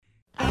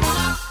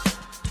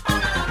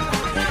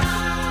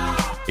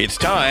It's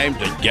time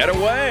to get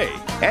away.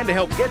 And to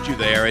help get you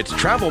there, it's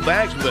Travel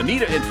Bags with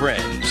Anita and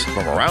Friends.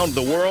 From around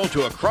the world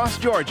to across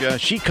Georgia,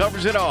 she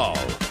covers it all.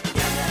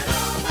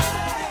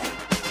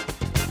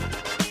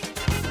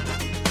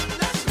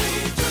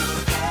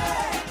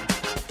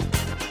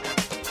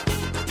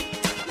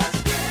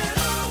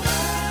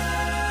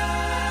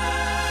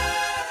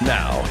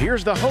 Now,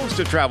 here's the host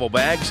of Travel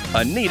Bags,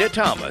 Anita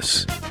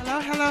Thomas.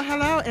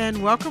 Hello,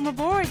 and welcome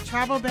aboard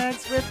Travel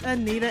Bags with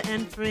Anita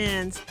and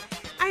Friends.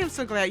 I am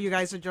so glad you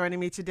guys are joining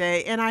me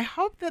today, and I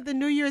hope that the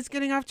new year is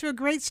getting off to a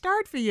great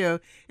start for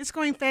you. It's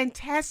going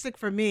fantastic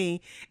for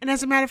me, and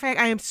as a matter of fact,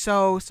 I am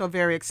so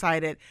very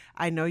excited.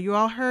 I know you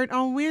all heard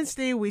on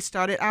Wednesday we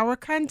started our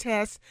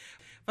contest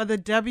for the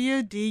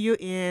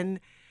WDUN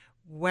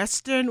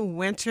Western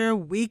Winter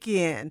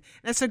Weekend.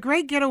 That's a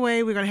great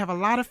getaway. We're going to have a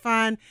lot of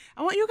fun.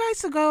 I want you guys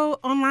to go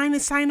online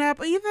and sign up,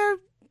 or either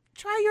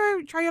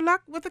try your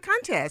luck with the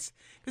contest.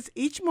 Because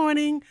each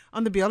morning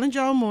on the Bill and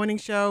Joel Morning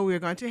Show, we're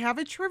going to have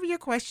a trivia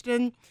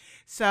question.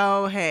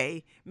 So,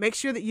 hey, make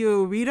sure that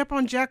you read up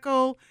on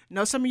Jekyll,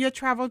 know some of your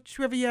travel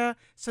trivia,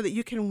 so that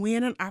you can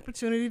win an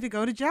opportunity to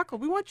go to Jekyll.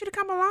 We want you to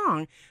come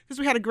along, because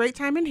we had a great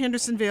time in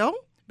Hendersonville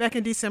back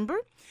in December.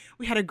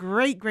 We had a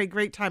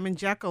great time in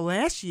Jekyll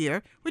last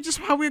year, which is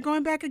why we're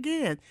going back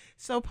again.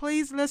 So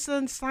please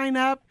listen, sign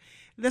up,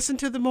 listen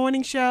to the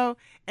morning show,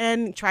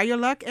 and try your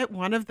luck at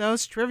one of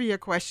those trivia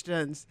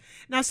questions.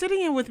 Now,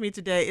 sitting in with me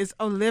today is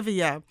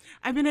Olivia.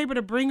 I've been able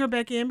to bring her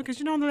back in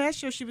because, on the last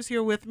show she was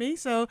here with me.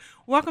 So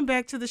welcome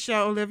back to the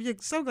show, Olivia.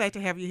 So glad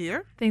to have you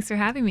here. Thanks for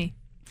having me.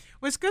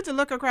 Well, it's good to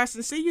look across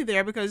and see you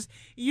there because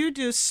you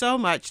do so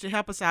much to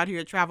help us out here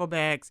at Travel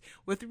Bags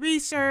with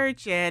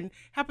research and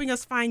helping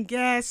us find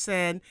guests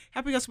and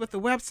helping us with the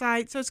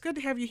website. So it's good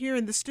to have you here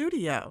in the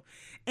studio.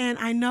 And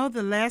I know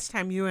the last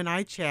time you and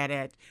I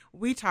chatted,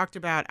 we talked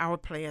about our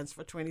plans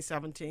for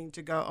 2017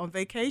 to go on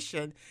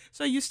vacation.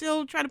 So you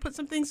still trying to put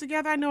some things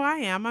together? I know I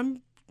am.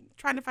 I'm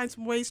trying to find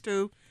some ways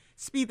to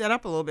speed that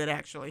up a little bit,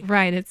 actually.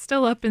 Right. It's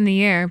still up in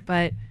the air,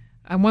 but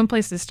one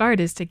place to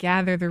start is to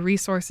gather the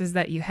resources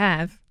that you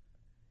have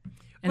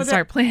and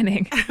start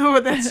planning.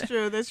 Well, that's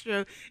true. That's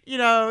true.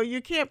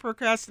 You can't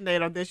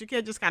procrastinate on this. You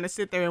can't just kind of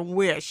sit there and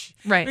wish.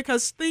 Right.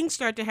 Because things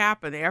start to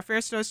happen. The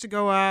airfare starts to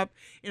go up.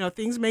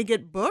 Things may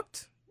get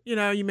booked.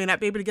 You may not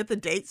be able to get the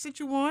dates that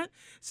you want.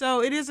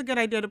 So it is a good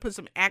idea to put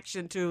some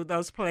action to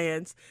those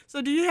plans.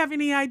 So do you have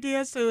any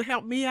ideas to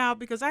help me out?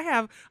 Because I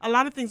have a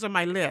lot of things on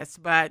my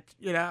list, but,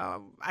 I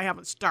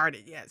haven't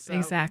started yet. So.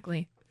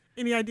 Exactly.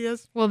 Any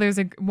ideas? Well, there's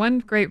one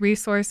great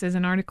resource is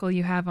an article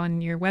you have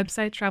on your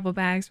website,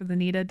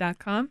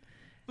 travelbagswithanita.com.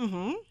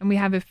 Mm-hmm. And we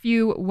have a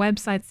few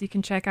websites you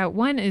can check out.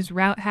 One is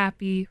Route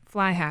Happy,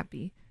 Fly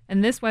Happy.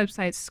 And this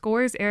website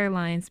scores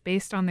airlines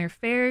based on their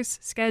fares,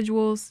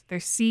 schedules, their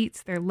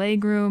seats, their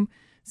legroom.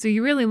 So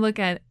you really look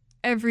at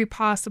every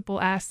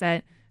possible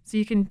asset so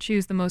you can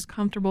choose the most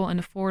comfortable and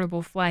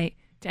affordable flight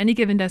to any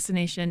given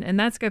destination. And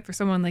that's good for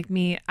someone like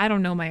me. I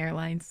don't know my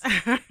airlines.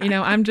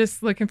 I'm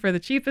just looking for the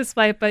cheapest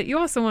flight, but you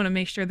also want to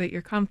make sure that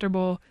you're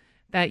comfortable,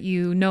 that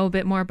you know a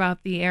bit more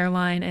about the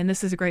airline. And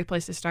this is a great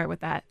place to start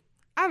with that.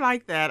 I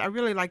like that. I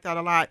really like that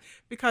a lot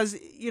because,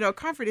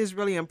 comfort is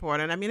really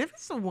important. I mean, if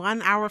it's a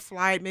 1 hour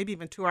flight, maybe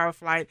even 2 hour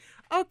flight,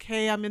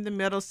 okay, I'm in the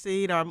middle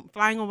seat or I'm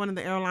flying on one of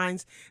the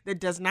airlines that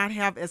does not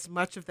have as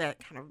much of that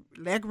kind of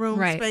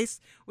legroom space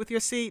with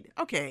your seat.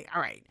 Okay,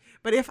 all right.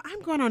 But if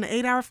I'm going on an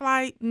 8 hour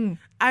flight,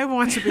 I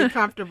want to be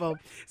comfortable.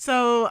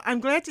 So I'm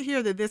glad to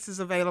hear that this is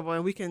available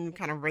and we can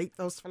kind of rate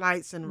those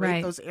flights and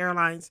rate those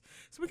airlines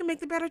so we can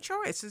make the better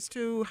choice as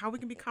to how we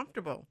can be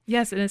comfortable.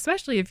 Yes, and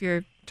especially if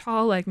you're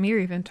tall like me or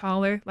even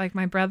taller like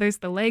my brothers,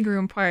 the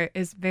legroom part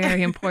is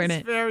very important.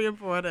 It's very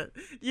important.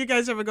 You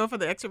guys ever go for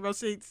the extra row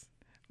seats?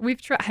 We've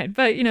tried,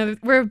 but,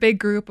 we're a big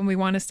group and we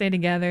want to stay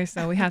together,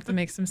 so we have to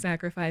make some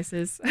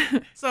sacrifices.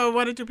 So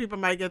one or two people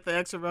might get the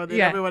extra row,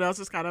 then everyone else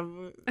is kind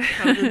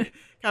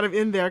of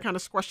in there, kind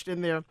of squished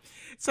in there.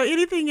 So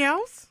anything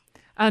else?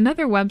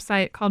 Another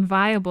website called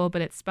Viable,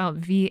 but it's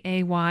spelled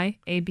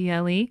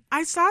Vayable.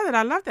 I saw that.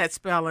 I love that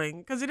spelling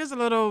because it is a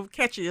little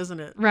catchy, isn't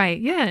it? Right,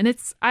 yeah, and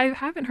I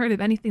haven't heard of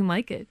anything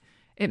like it.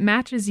 It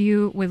matches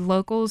you with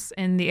locals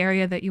in the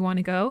area that you want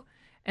to go.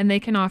 And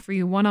they can offer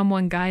you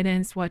one-on-one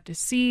guidance, what to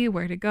see,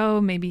 where to go,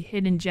 maybe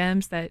hidden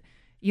gems that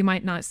you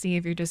might not see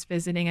if you're just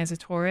visiting as a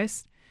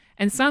tourist.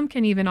 And some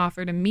can even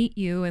offer to meet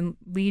you and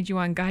lead you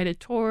on guided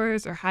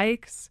tours or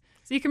hikes.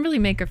 So you can really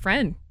make a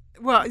friend.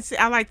 Well, see,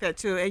 I like that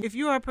too. And if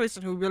you are a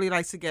person who really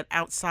likes to get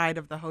outside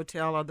of the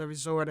hotel or the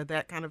resort or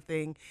that kind of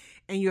thing,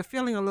 and you're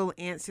feeling a little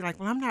antsy, like,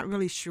 well, I'm not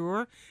really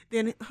sure,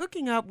 then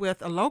hooking up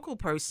with a local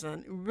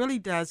person really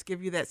does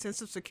give you that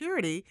sense of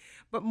security.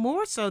 But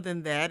more so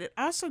than that, it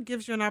also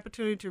gives you an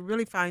opportunity to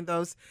really find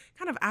those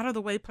kind of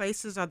out-of-the-way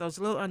places or those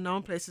little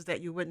unknown places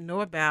that you wouldn't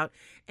know about.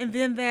 And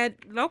then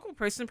that local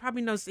person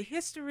probably knows the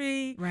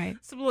history,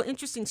 some little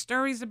interesting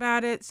stories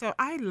about it. So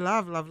I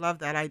love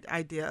that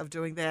idea of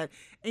doing that.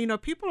 And,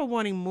 people are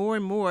wanting more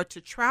and more to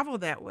travel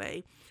that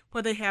way,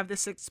 where they have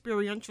this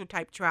experiential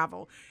type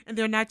travel and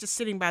they're not just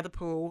sitting by the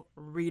pool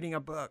reading a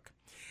book.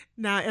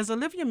 Now, as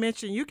Olivia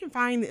mentioned, you can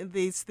find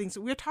these things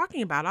that we're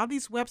talking about, all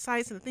these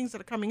websites and the things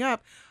that are coming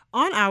up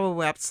on our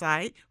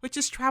website, which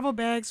is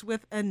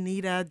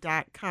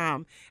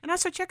travelbagswithanita.com. And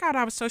also check out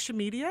our social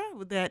media.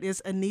 That is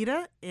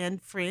Anita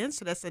and Friends.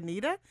 So that's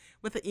Anita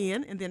with an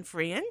N and then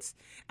Friends.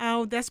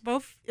 That's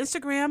both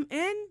Instagram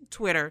and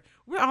Twitter.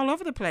 We're all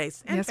over the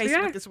place. And Yes,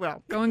 Facebook as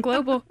well. Going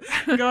global.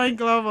 Going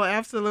global,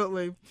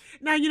 absolutely.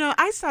 Now,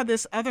 I saw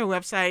this other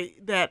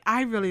website that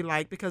I really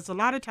like because a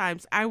lot of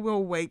times I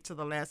will wait to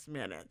the last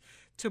minute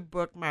to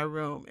book my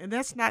room. And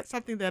that's not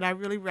something that I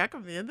really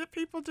recommend that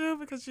people do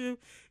because you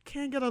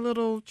can get a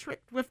little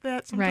tricked with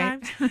that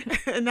sometimes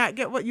and not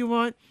get what you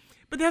want.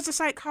 But there's a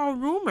site called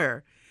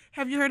Rumor.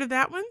 Have you heard of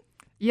that one?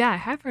 Yeah, I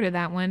have heard of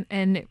that one.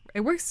 And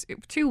it works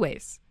two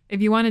ways.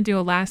 If you want to do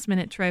a last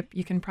minute trip,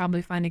 you can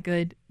probably find a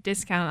good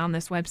discount on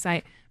this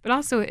website. But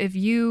also, if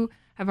you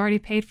have already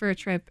paid for a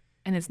trip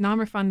and it's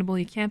non-refundable,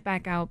 you can't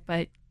back out,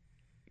 but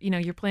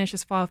your plans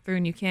just fall through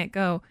and you can't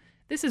go,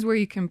 this is where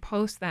you can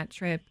post that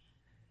trip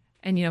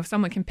and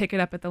someone can pick it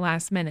up at the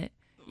last minute.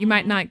 You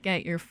might not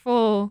get your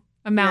full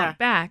amount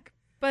back,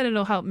 but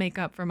it'll help make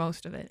up for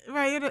most of it.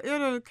 Right.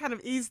 It'll kind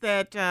of ease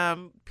that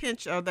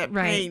pinch or that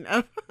pain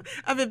of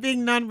it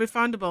being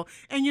non-refundable.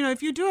 And,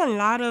 if you do a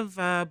lot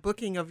of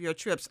booking of your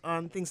trips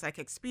on things like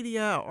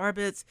Expedia or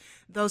Orbitz,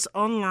 those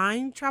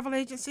online travel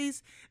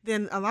agencies,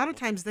 then a lot of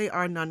times they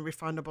are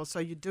non-refundable. So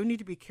you do need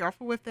to be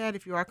careful with that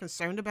if you are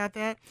concerned about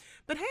that.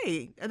 But,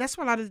 hey, that's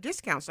where a lot of the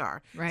discounts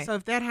are. Right. So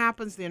if that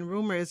happens, then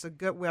Rumor is a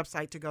good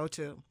website to go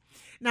to.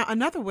 Now,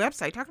 another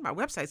website, talking about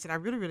websites that I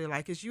really, really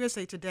like is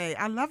USA Today.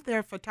 I love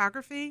their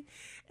photography,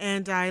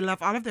 and I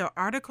love all of their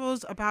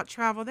articles about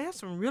travel. They have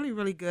some really,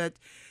 really good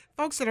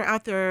folks that are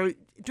out there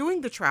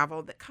doing the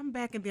travel that come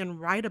back and then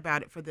write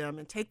about it for them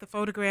and take the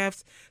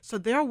photographs. So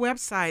their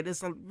website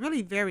is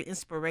really very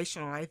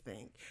inspirational, I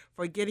think,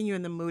 for getting you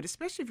in the mood,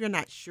 especially if you're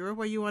not sure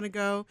where you want to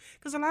go.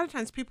 Because a lot of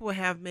times people will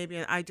have maybe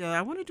an idea,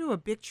 I want to do a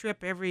big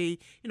trip every,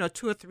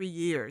 2 or 3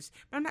 years,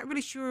 but I'm not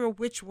really sure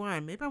which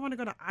one. Maybe I want to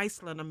go to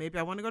Iceland, or maybe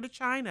I want to go to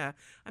China,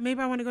 or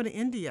maybe I want to go to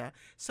India.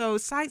 So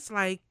sites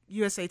like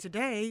USA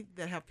Today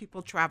that have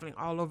people traveling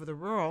all over the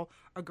world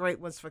are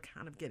great ones for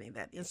kind of getting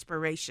that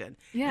inspiration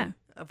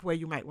of where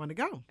you might want to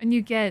go. And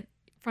you get,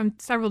 from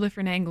several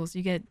different angles,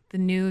 you get the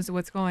news of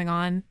what's going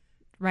on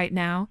right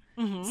now,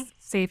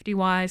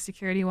 safety-wise,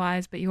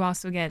 security-wise, but you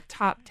also get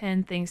top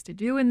 10 things to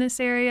do in this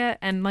area.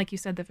 And like you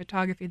said, the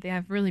photography, they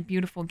have really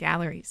beautiful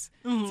galleries.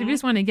 So if you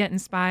just want to get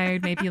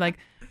inspired, maybe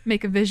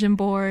make a vision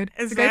board,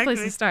 it's a great place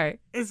to start.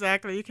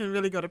 Exactly. You can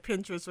really go to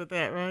Pinterest with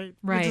that, right?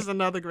 Right. Which is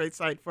another great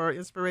site for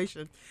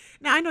inspiration.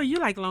 Now, I know you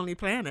like Lonely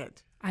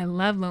Planet. I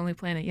love Lonely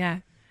Planet, yeah.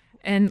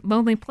 And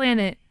Lonely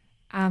Planet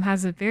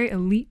has a very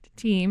elite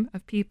team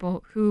of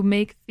people who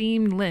make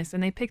themed lists,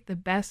 and they pick the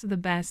best of the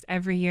best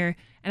every year.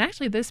 And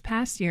actually, this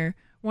past year,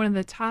 one of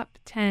the top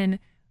 10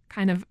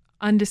 kind of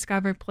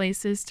undiscovered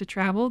places to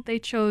travel, they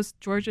chose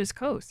Georgia's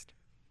coast.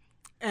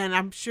 And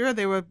I'm sure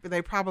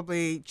they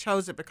probably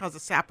chose it because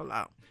of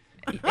Sapelo.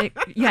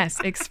 Yes,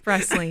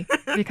 expressly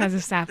because of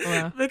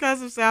Sapelo.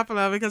 Because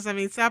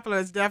Sapelo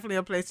is definitely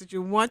a place that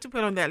you want to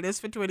put on that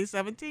list for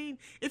 2017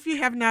 if you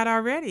have not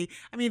already.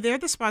 They're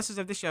the sponsors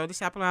of the show, the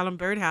Sapelo Island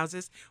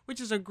Birdhouses, which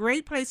is a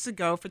great place to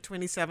go for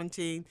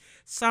 2017.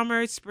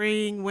 Summer,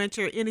 spring,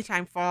 winter,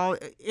 anytime fall,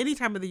 any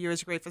time of the year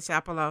is great for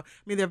Sapelo.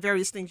 There are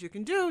various things you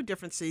can do,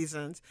 different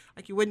seasons.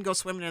 Like you wouldn't go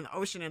swimming in the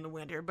ocean in the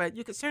winter, but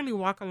you could certainly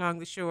walk along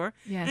the shore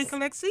and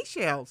collect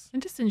seashells.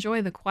 And just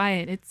enjoy the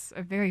quiet. It's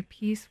a very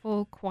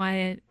peaceful, quiet,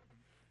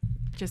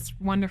 just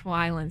wonderful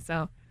island.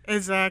 So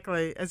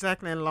exactly,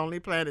 and Lonely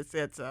Planet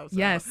said so.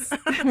 Yes,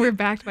 we're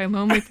backed by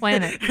Lonely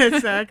Planet.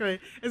 exactly.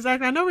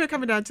 I know we're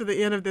coming down to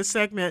the end of this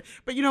segment,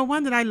 but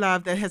one that I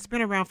love that has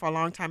been around for a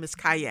long time is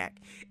Kayak.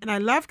 And I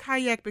love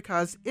Kayak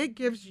because it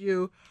gives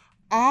you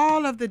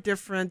all of the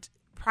different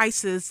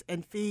prices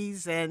and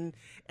fees and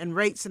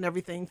rates and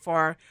everything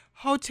for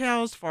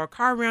hotels, for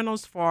car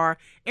rentals, for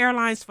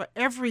airlines, for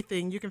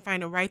everything. You can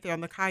find it right there on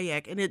the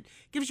Kayak, and it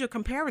gives you a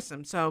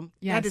comparison. So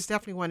that is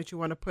definitely one that you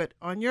want to put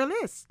on your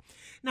list.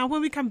 Now,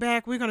 when we come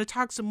back, we're going to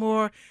talk some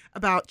more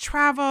about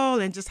travel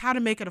and just how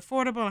to make it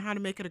affordable and how to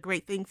make it a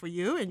great thing for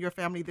you and your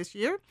family this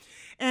year.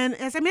 And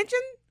as I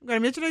mentioned, I'm going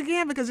to mention it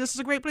again because this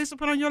is a great place to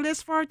put on your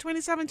list for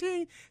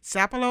 2017.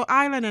 Sapelo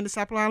Island and the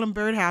Sapelo Island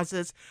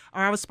Birdhouses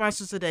are our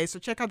sponsors today. So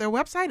check out their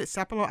website at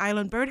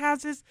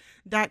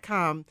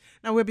sapeloislandbirdhouses.com.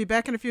 Now, we'll be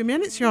back in a few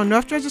minutes here on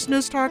North Georgia's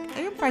News Talk,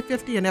 AM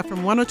 550 and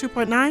FM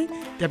 102.9,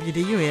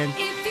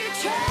 WDUN.